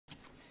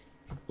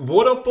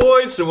What up,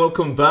 boys, and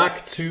welcome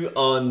back to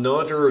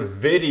another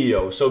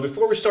video. So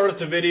before we start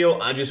the video,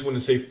 I just want to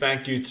say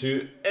thank you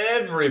to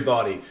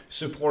everybody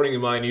supporting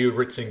my new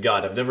written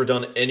guide. I've never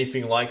done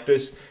anything like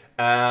this.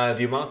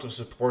 The amount of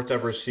support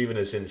I've received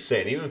is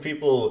insane. Even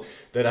people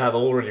that have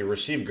already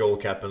received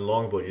Gold Cap and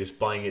Longbow just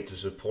buying it to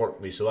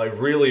support me. So I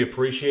really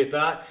appreciate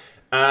that.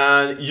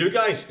 And you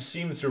guys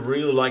seem to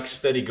really like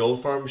steady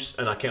gold farms,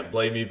 and I can't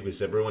blame you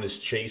because everyone is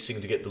chasing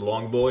to get the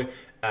longbow,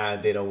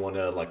 and they don't want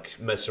to like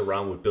mess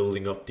around with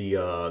building up the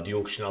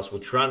auction house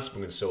with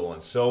transmog and so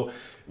on. So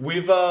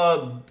we've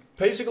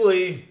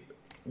basically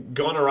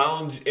gone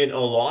around in a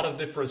lot of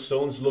different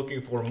zones looking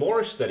for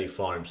more steady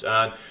farms,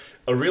 and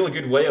a really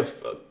good way of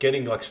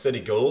getting like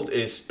steady gold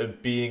is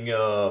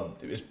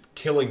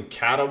killing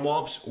cattle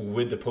mobs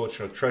with the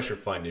potion of treasure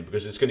finding,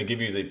 because it's going to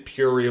give you the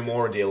purium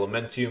ore, the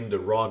elementium, the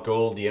raw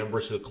gold, the ember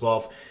silk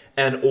cloth,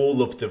 and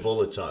all of the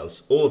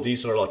volatiles. All of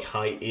these are like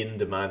high in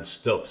demand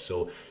stuff,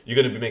 so you're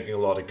going to be making a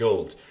lot of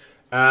gold.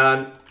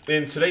 And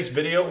in today's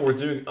video, we're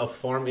doing a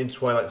farm in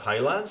Twilight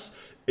Highlands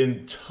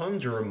in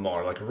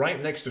Thundermar, like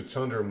right next to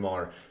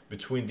Thundermar,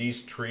 between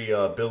these three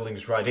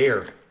buildings right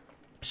here.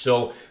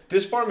 So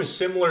this farm is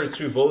similar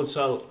to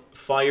volatile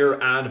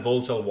fire and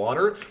volatile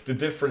water. The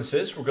difference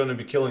is we're going to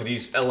be killing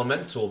these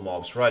elemental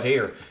mobs right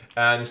here,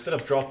 and instead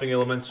of dropping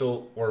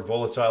elemental or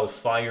volatile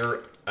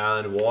fire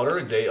and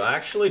water, they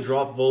actually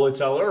drop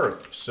volatile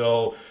earth.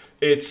 So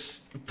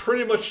it's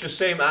pretty much the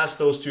same as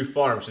those two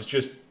farms.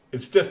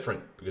 It's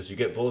different because you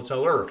get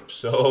volatile earth.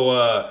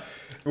 So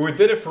we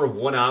did it for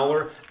 1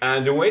 hour,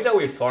 and the way that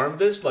we farmed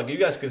this, like you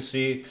guys can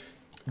see,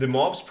 the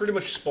mobs pretty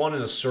much spawn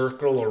in a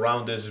circle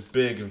around this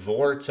big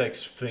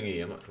vortex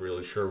thingy. I'm not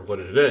really sure what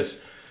it is.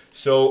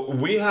 So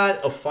we had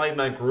a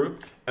 5-man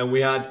group, and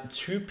we had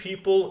 2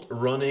 people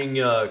running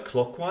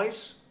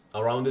clockwise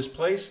around this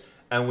place,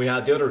 and we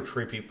had the other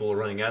 3 people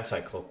running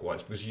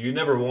anti-clockwise, because you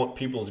never want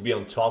people to be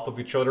on top of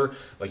each other.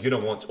 Like, you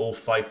don't want all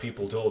 5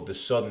 people to all of a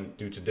sudden,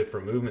 due to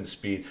different movement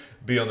speed,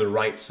 be on the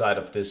right side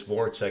of this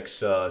vortex.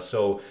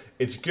 So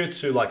it's good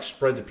to like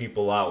spread the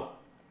people out.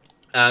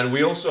 And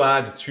we also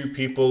had 2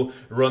 people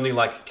running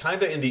like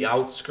kind of in the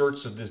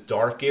outskirts of this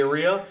dark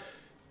area,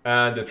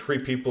 and the 3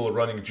 people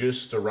running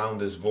just around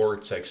this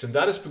vortex. And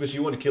that is because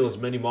you want to kill as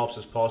many mobs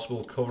as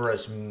possible, cover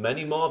as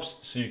many mobs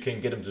so you can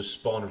get them to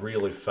spawn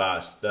really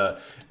fast. And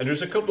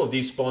there's a couple of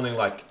these spawning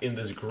like in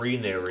this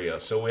green area.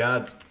 So we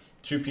had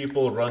 2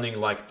 people running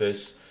like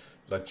this,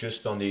 like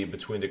just on the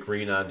between the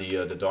green and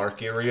the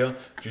dark area,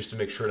 just to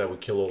make sure that we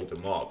kill all the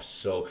mobs.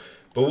 So,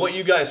 but what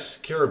you guys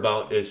care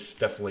about is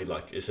definitely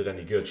like, is it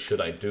any good? Should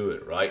I do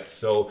it, right?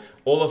 So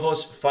all of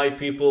us, 5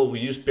 people, we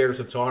used Bear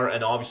Tatar,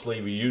 and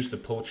obviously we used the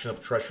potion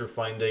of treasure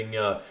finding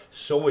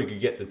so we could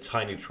get the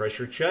tiny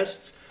treasure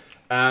chests.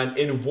 And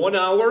in 1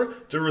 hour,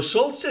 the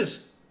results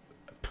is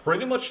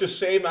pretty much the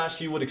same as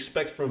you would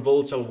expect from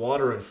volatile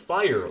water and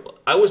fire.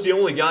 I was the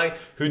only guy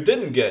who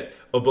didn't get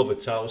above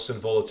 1,000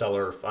 volatile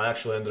earth. I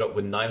actually ended up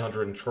with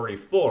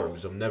 934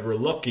 because I'm never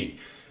lucky.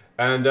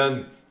 And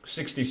then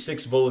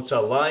 66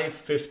 volatile life,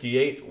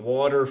 58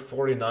 water,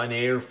 49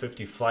 air,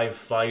 55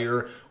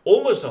 fire,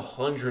 almost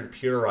 100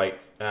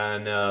 purite,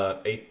 and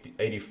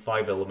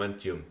 85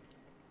 elementium.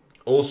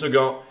 Also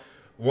got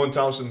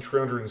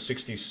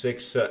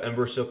 1,366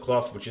 ember silk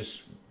cloth, which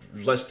is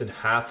less than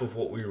half of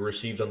what we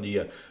received on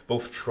the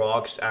both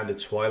Trogs and the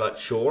Twilight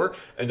Shore.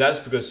 And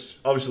that's because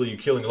obviously you're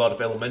killing a lot of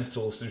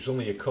elementals. There's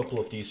only a couple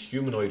of these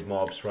humanoid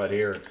mobs right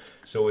here,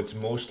 so it's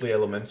mostly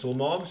elemental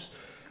mobs.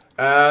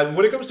 And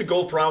when it comes to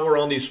gold per hour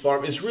on these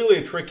farms, it's really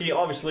tricky.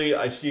 Obviously,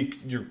 I see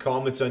your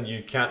comments and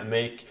you can't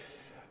make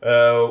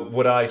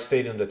what I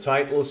stated in the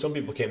title. Some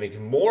people can make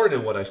more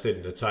than what I stated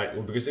in the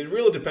title, because it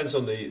really depends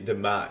on the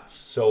mats.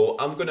 So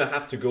I'm going to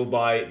have to go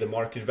by the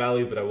market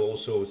value, but I will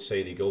also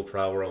say the gold per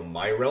hour on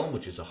my realm,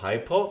 which is a high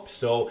pop.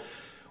 So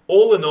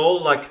all in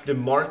all, like the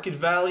market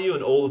value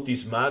and all of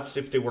these mats,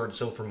 if they were to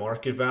sell for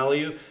market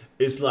value,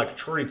 is like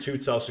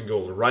 32,000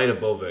 gold, right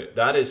above it.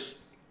 That is,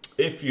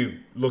 if you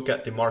look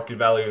at the market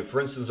value, for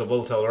instance, of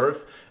volatile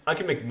earth, I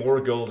can make more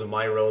gold in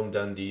my realm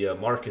than the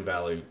market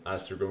value,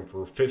 as they're going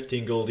for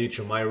 15 gold each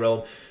in my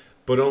realm,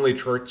 but only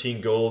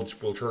 13 gold,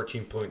 well,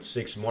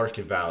 13.6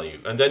 market value.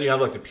 And then you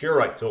have like the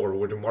purite ore,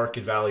 where the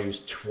market value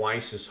is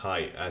twice as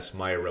high as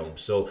my realm.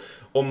 So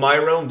on my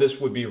realm, this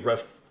would be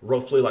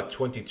roughly like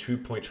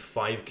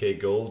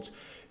 22.5k gold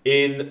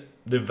in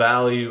the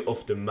value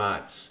of the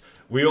mats.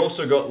 We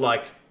also got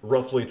like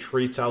roughly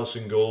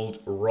 3,000 gold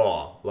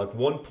raw, like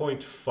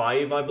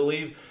 1.5 I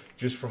believe,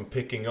 just from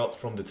picking up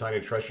from the tiny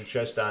treasure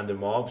chest and the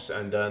mobs,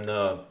 and then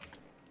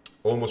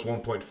almost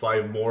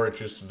 1.5 more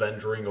just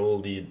vendoring all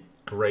the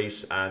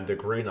grace and the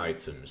green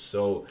items.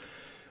 So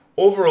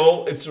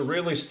overall, it's a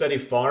really steady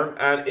farm,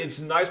 and it's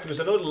nice because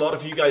I know a lot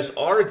of you guys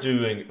are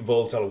doing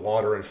volatile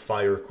water and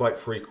fire quite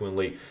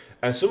frequently,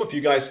 and some of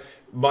you guys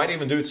might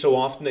even do it so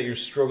often that you're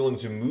struggling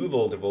to move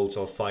all the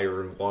volatile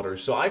fire and water.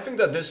 So I think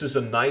that this is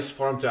a nice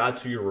farm to add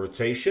to your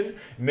rotation.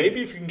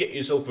 Maybe if you can get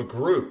yourself a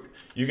group,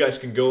 you guys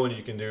can go and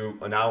you can do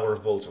an hour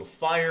of volatile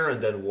fire, and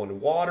then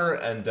 1 water,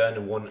 and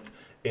then 1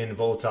 in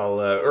Volatile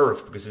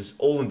Earth, because it's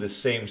all in the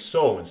same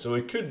zone. So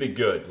it could be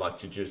good, like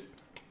to just,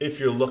 if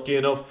you're lucky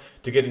enough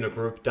to get in a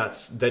group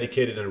that's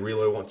dedicated and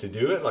really want to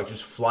do it, like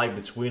just fly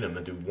between them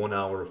and do 1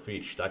 hour of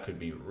each. That could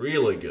be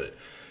really good.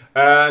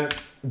 And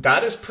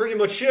that is pretty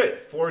much it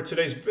for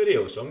today's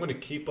video. So I'm going to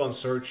keep on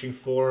searching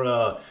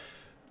for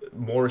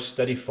more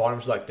steady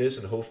farms like this,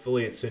 and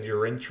hopefully it's in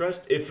your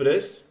interest. If it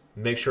is,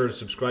 make sure to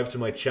subscribe to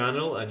my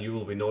channel and you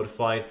will be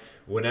notified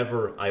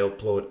whenever I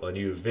upload a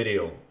new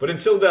video. But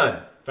until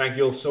then, thank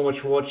you all so much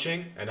for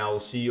watching, and I will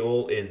see you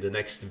all in the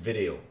next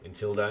video.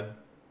 Until then,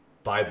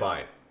 bye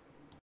bye.